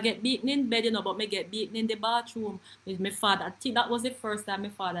 me never get beaten in bed, you know, but me get beaten in the bathroom with my father. I think that was the first time my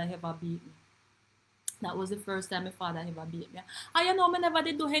father ever beat me. That was the first time my father ever beat me. And you know, me never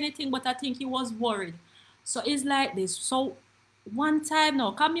did do anything, but I think he was worried. So it's like this. So one time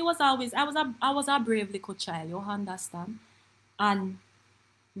now, cause me was always, I was a brave little child, you understand? And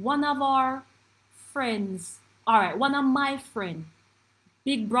one of our friends, one of my friend,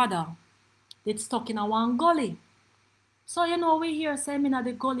 big brother, they stuck in a one gully. So you know we hear say me na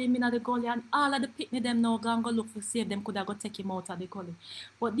the gully, and all of the picnic them now go look for see if them could have go take him out of the gully.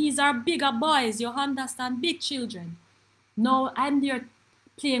 But these are bigger boys, you understand, big children. Now I'm there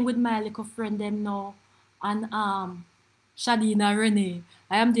playing with my little friend them now and Shadina Renee.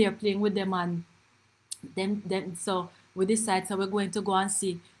 I am there playing with them and them so we decide so we're going to go and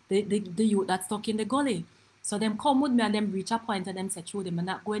see the youth that's stuck in the gully. So them come with me and them reach a point and them say through them, I'm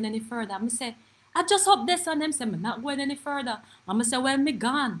not going any further. I say, I just hope this and them say I'm not going any further. I'm say, well, me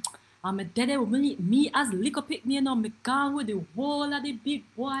gone. I'm dead with me as little picnic, you know, me gone with the whole of the big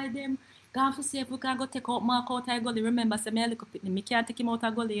boy them. Gone for see if we can go take out Mark out of gully. Remember, say me a little picnic, me can't take him out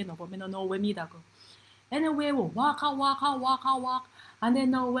of gully, you know, but me don't know where me that go. Anyway, we walk. And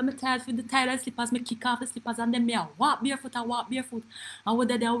then now when I tired for the tired slippers, me kick off the slippers and then me a walk barefoot. And with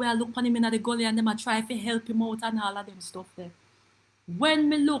the way I look on him in the gully and them I try to help him out and all of them stuff there. When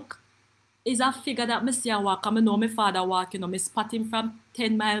me look, is a figure that me see a walk and me know my father walk, you know, me spot him from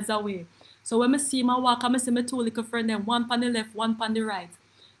 10 miles away. So when me see him a walk, I see my two little friends, them, one on the left, one on the right.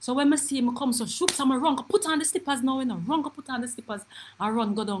 So when me see him come, so shoot some run, go put on the slippers now, you know, run, go put on the slippers and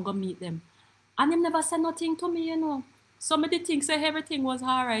run, go down, go meet them. And him never said nothing to me, you know. Some of the things say everything was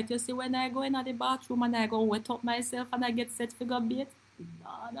alright. You see, when I go in the bathroom and I go wet up myself and I get set for go bait,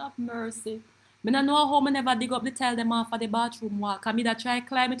 Lord have mercy. I don't know how I never dig up the tile them off of the bathroom walk. I mean, I try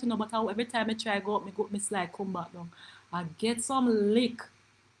climb it, you know, but every time I try go up, me slide, come back down. I get some lick.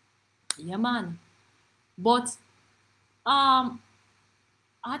 Yeah, man. But, I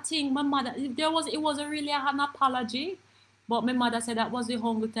think my mother, it wasn't really an apology. But my mother said that was the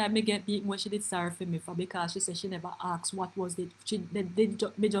only time me get beaten when she did sorry for me for because she said she never asked what was it.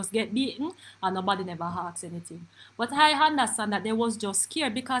 Me just get beaten and nobody never asked anything. But I understand that they was just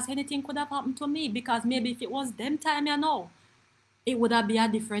scared because anything could have happened to me because maybe if it was them time, you know, it would have been a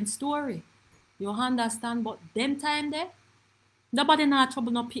different story. You understand? But them time there, nobody not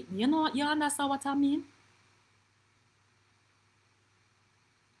trouble no pick me. You know, you understand what I mean?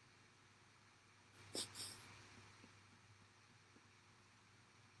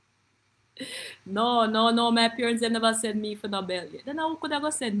 No, my parents they never send me for no belt. Then how could I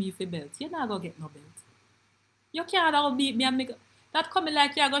go send me for belt? You're not gonna get no belt. You can't go beat me and me. That coming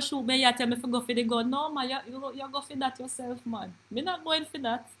like you go shoot me, you tell me to go for the gun. No man, you go for that yourself, man. Me not going for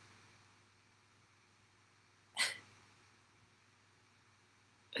that.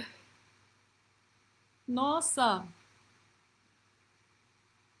 No, sir.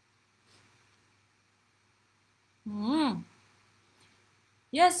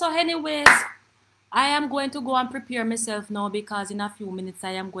 Yes, so anyways, I am going to go and prepare myself now because in a few minutes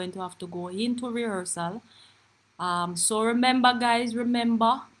I am going to have to go into rehearsal. So remember guys,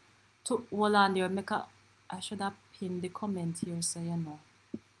 remember to hold on there. I should have pinned the comment here so you know.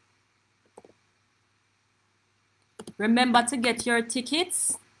 Remember to get your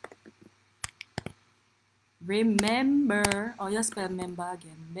tickets. Remember, oh you spell member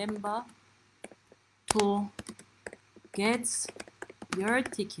again. Remember to get your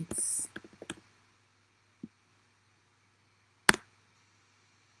tickets.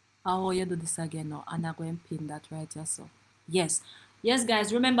 How you do this again now? And I'm going to pin that right here. So yes. Yes,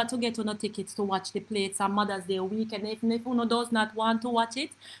 guys, remember to get on the tickets to watch the play. It's a Mother's Day weekend. If you does not want to watch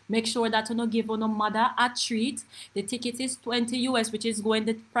it, make sure that you give on mother a treat. The ticket is 20 US, which is going,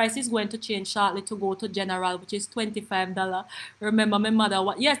 the price is going to change shortly to go to general, which is $25. Remember, my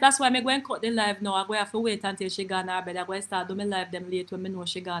mother, yes, that's why I'm going to cut the live now. I'm going to have to wait until she gone to her bed. I'm going to start doing my live them late when I know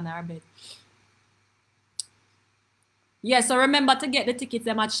she gone to her bed. Yeah, so remember to get the tickets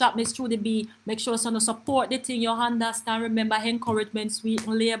them at Shop Miss Trudy B. Make sure so you support the thing, you understand. Remember, encouragement sweet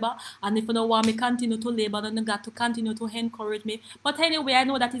labor. And if you don't want me continue to labor, then you got to continue to encourage me. But anyway, I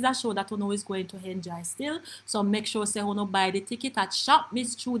know that is a show that you know is going to enjoy still. So make sure say you buy the ticket at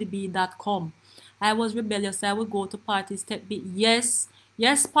shopmisstrudybee.com. I was rebellious, I would go to parties, step B. Yes,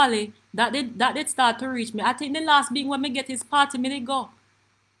 yes, Polly. That did start to reach me. I think the last big when me get his party, me did go.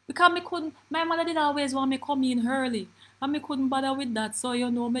 Because my mother did always want me come in early. And me couldn't bother with that. So,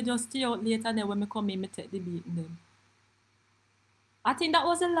 you know, me just stay out later and then when me come in, me take the beating then. I think that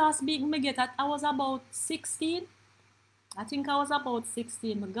was the last beating me get. I was about 16. I think I was about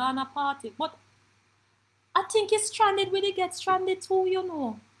 16. Me gone a party. But I think it's stranded with it get stranded too, you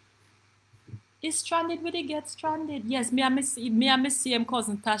know. It's stranded with it get stranded. Yes, me and my same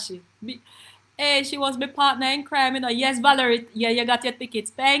cousin Tashi. Hey, she was my partner in crime, you know. Yes, Valerie. Yeah, you got your tickets.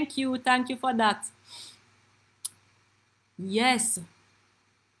 Thank you for that. Yes.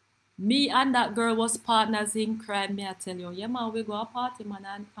 Me and that girl was partners in crime, me I tell you. Yeah, man, we go a party, man,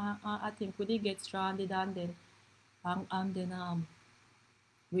 and I think we did get stranded and then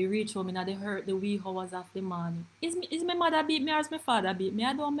we reach home and they hurt the wee hours of the morning. Is my mother beat me or is my father beat me?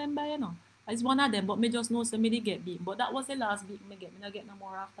 I don't remember, you know. It's one of them, but me just know so me did get beat. But that was the last beat me get. Me not get no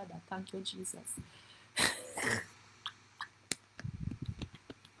more after that. Thank you, Jesus.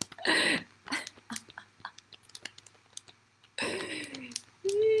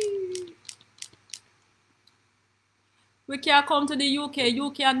 We can't come to the UK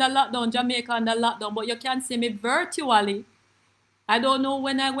under lockdown, Jamaica under lockdown, but you can see me virtually. I don't know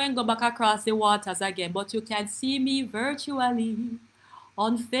when I went go back across the waters again, but you can see me virtually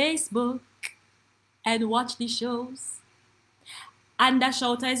on Facebook and watch the shows. And the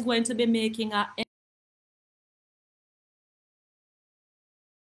shouter is going to be making a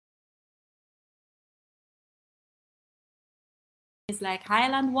it's like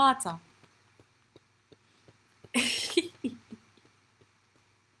Highland water.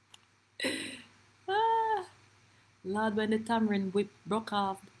 Lord, when the tamarind whip broke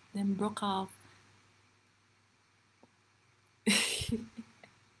off.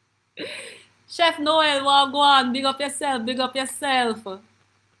 Chef Noel, well, go on, big up yourself.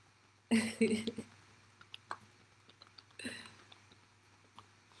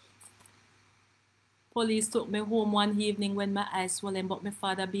 Police took me home one evening when my eyes swollen, but my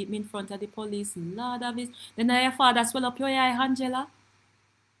father beat me in front of the police. Lord of it. Then your father swell up your eye, Angela.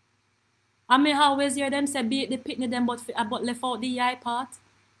 And me always hear them say beat the pitney them but left out the eye part.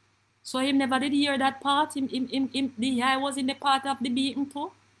 So him never did hear that part. The eye was in the part of the beating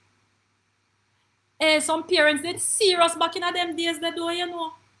too. Some parents did serious back in them days they do, you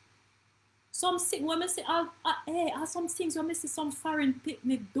know. Some things when I see some things when I see some foreign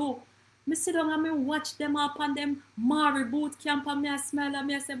picnic do. I sit down and I watch them up on them Mari boot camp and I smile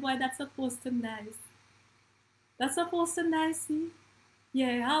and I say, boy, that's supposed to nice. That's supposed to nice, see?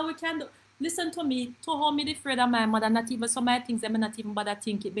 Yeah, how we can do. Listen to me, to how me afraid of my mother, not even some of my things I'm not even bother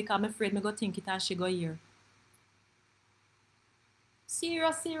think it because I'm afraid me go think it and she go here.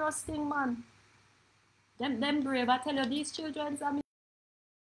 Serious thing, man. Them brave, I tell you, these children are me.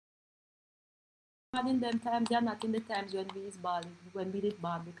 In them times, they're not in the times when we did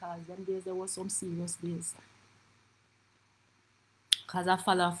bad because them days there was some serious days. Because I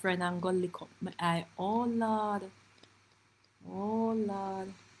follow a friend and go lick up my eye. Oh Lord.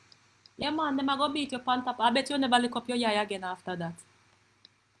 Yeah, man, them are going to beat you on top. I bet you never lick up your eye again after that.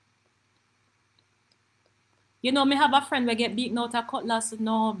 You know, me have a friend who get beaten out of cutlass.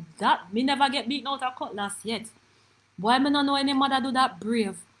 No, me never get beaten out of cutlass yet. Boy, me don't know any mother do that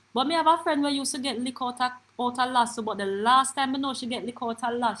brave. But me have a friend where used to get lick out a lasso, but the last time I know she get lick out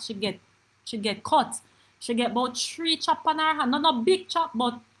a lasso, she get cut. She get about 3 chop on her hand. Not big chop,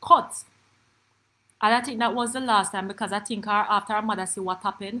 but cut. And I think that was the last time, because I think after her mother see what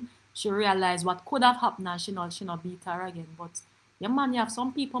happened, she realized what could have happened and she not beat her again. But yeah, man, you have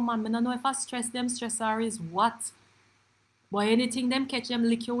some people, man, I don't know if I stress her is what. But anything them catch them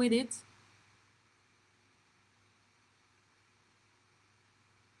lick you with it.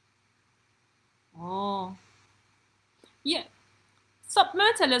 Oh. Yeah. So let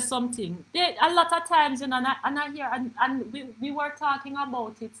me tell you something. A lot of times, you know, and I hear, and we were talking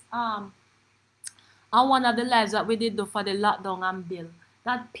about it on one of the lives that we did do for the lockdown and bill.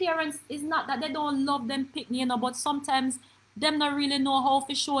 That parents is not that they don't love them picnic, you know, but sometimes them not really know how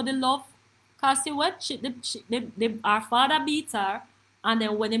to show the love. Cause see what our father beat her, and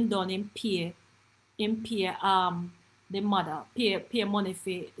then when him done him pay the mother pay money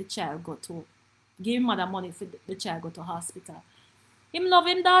for the child go to give mother money for the child go to hospital. Him love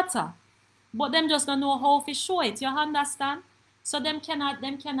him daughter, but them just don't know how to show it. You understand? So them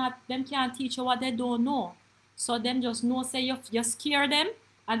can't teach you what they don't know. So them just know say you scare them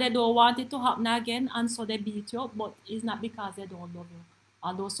and they don't want it to happen again, and so they beat you. But it's not because they don't love you.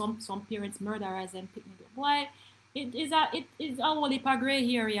 Although some parents murderers and pick me up. Why? It is a whole heap of gray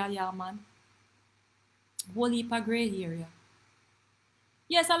area, yeah, man. Whole heap of gray area.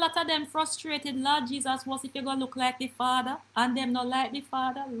 Yes, a lot of them frustrated. Lord Jesus, was if you gonna look like the Father, and them not like the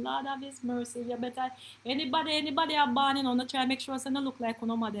Father. Lord of His mercy, you better anybody are born, you know, not try make sure so no look like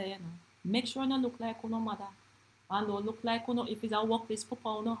no mother, you know. Make sure no look like no mother, and don't look like no. If it's a workless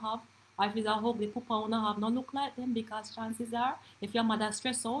papa no have, or if it's a ugly papa no have, no look like them, because chances are, if your mother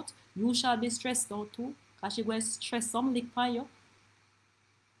stressed out, you shall be stressed out too, cause she will stress some lick for you.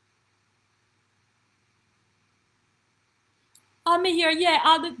 I'm here, yeah,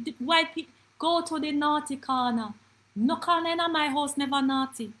 all the white people go to the naughty corner. No corner in my house never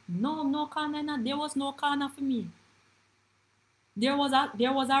naughty. No corner in, there was no corner for me. There was a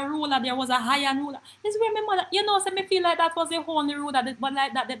ruler, there was a higher ruler. This is where my mother, you know, so me feel like that was the only ruler that but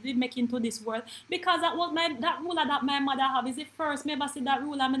like that they did make into this world. Because that was that ruler that my mother have is the first. Me never see that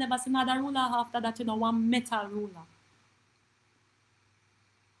ruler, me never see another ruler after that, you know, one metal ruler.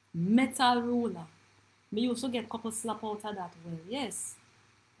 Metal ruler. Me used to get couple slap out of that well. Yes.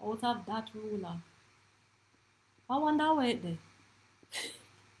 Out of that ruler. I wonder where it there.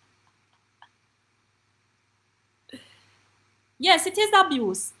 Yes, it is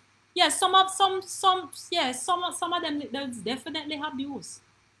abuse. Yes, some of them there's definitely abuse.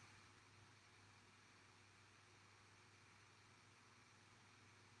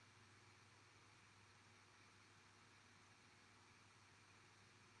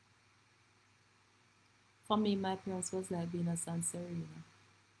 For me, my parents was like being a Sancerina.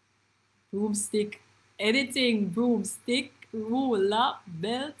 Broomstick, anything, broomstick, ruler,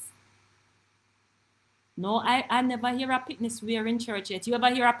 belt. No, I never hear a picnic wear in church yet. You ever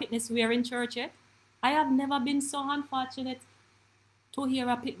hear a picnic wear in church yet? I have never been so unfortunate to hear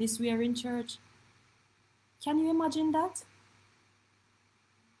a picnic wear in church. Can you imagine that?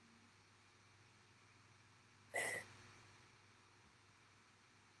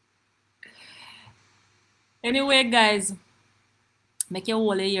 Anyway, guys, make your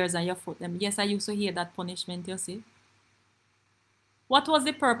whole ears and your foot them. Yes, I used to hear that punishment, you see. What was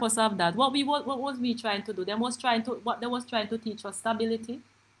the purpose of that? What was we trying to do? They was trying to teach us stability.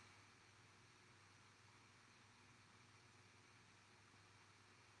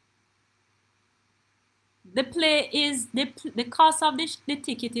 The play is the cost of the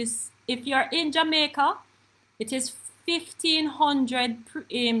ticket is, if you're in Jamaica, it is 1,500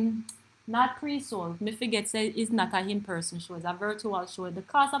 not pre-sold. Me forget say it's not a in-person show, it's a virtual show. The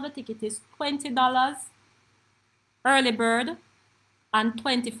cost of the ticket is $20 early bird and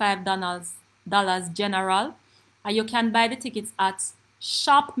 $25 general. And you can buy the tickets at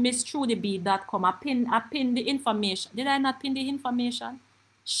shopmisstrudybee.com. I pin the information. Did I not pin the information?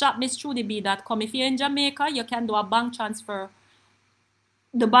 Shopmisstrudybee.com. If you're in Jamaica, you can do a bank transfer.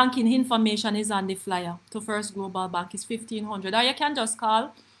 The banking information is on the flyer to First Global Bank. It's 1,500. Or you can just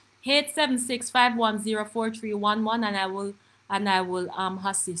call 876-510-4311 and I will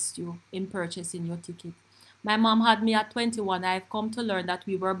assist you in purchasing your ticket. My mom had me at 21. I've come to learn that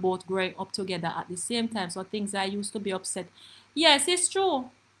we were both growing up together at the same time. So things I used to be upset. Yes, it's true.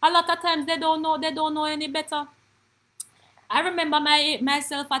 A lot of times they don't know any better. I remember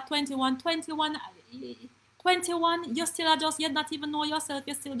myself at 21, you still just, you not even know yourself,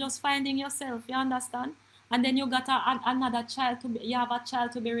 you're still just finding yourself, you understand? And then you got another child you have a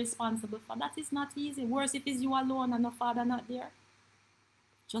child to be responsible for. That is not easy. Worse if it's you alone and no father not there.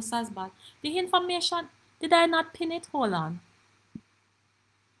 Just as bad. The information, did I not pin it? Hold on.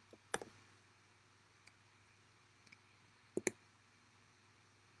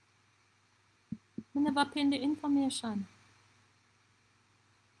 I never pin the information.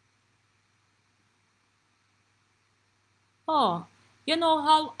 Oh, you know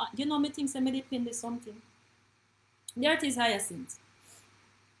how, you know me things I made it pin the something. There it is, Hyacinth.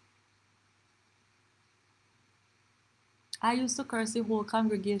 I used to curse the whole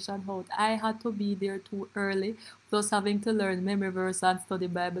congregation out. I had to be there too early, plus having to learn memory verse and study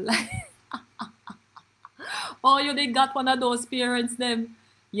Bible. Oh, you did got one of those parents them.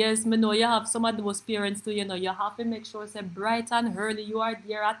 Yes, me know you have some of those parents too, you know. You have to make sure say bright and early you are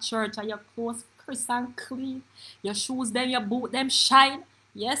there at church and your clothes crisp and clean. Your shoes them, your boot them shine.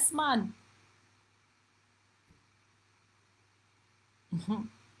 Yes, man.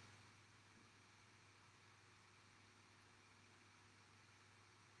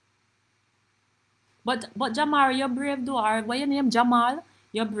 But Jamal, you're brave though. Or what your name Jamal?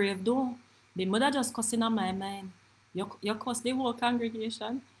 You're brave though. The mother just cussing on my mind. You cuss the whole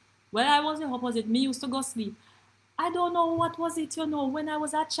congregation. When I was the opposite, me used to go sleep. I don't know what was it, you know, when I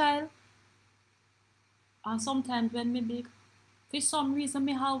was a child. And sometimes when me big, for some reason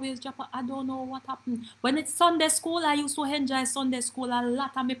me always drop. I don't know what happened. When it's Sunday school, I used to enjoy Sunday school a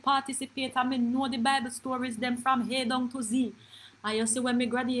lot and me participate and me know the Bible stories them from A down to Z. And you see when me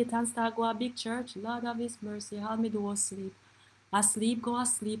graduate and start go a big church, Lord of His mercy, all me do was sleep. Asleep, go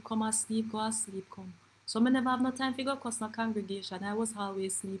asleep, come asleep, go asleep, come. So me never have no time to go cause no congregation. I was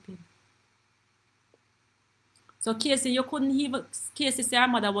always sleeping. So Casey, you couldn't even Casey say her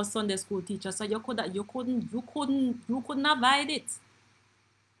mother was Sunday school teacher, so you couldn't avoid it.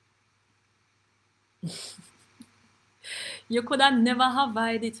 You could have never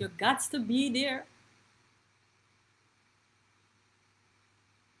avoided it. You got to be there.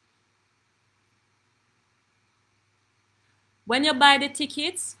 When you buy the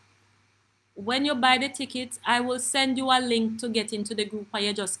tickets, I will send you a link to get into the group and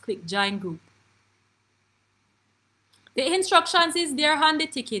you just click join group. The instructions is there on the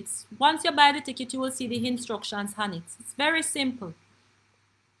tickets. Once you buy the ticket, you will see the instructions on it. It's very simple.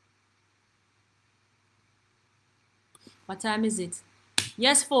 What time is it?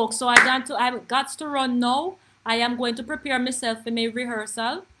 Yes, folks. So I've got to run now. I am going to prepare myself for my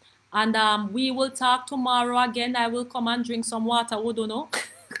rehearsal. And we will talk tomorrow again. I will come and drink some water. We don't know.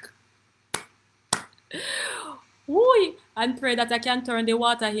 Woo! And pray that I can turn the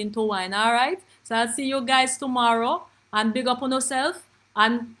water into wine. All right. So I'll see you guys tomorrow. And big up on yourself.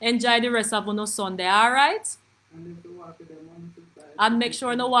 And enjoy the rest of your Sunday. All right. And make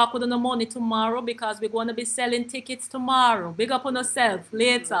sure no walk with no money tomorrow because we're going to be selling tickets tomorrow. Big up on yourself.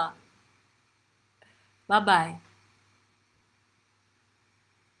 Later. Bye-bye.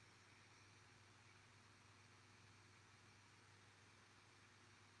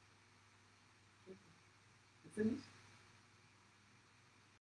 Finish?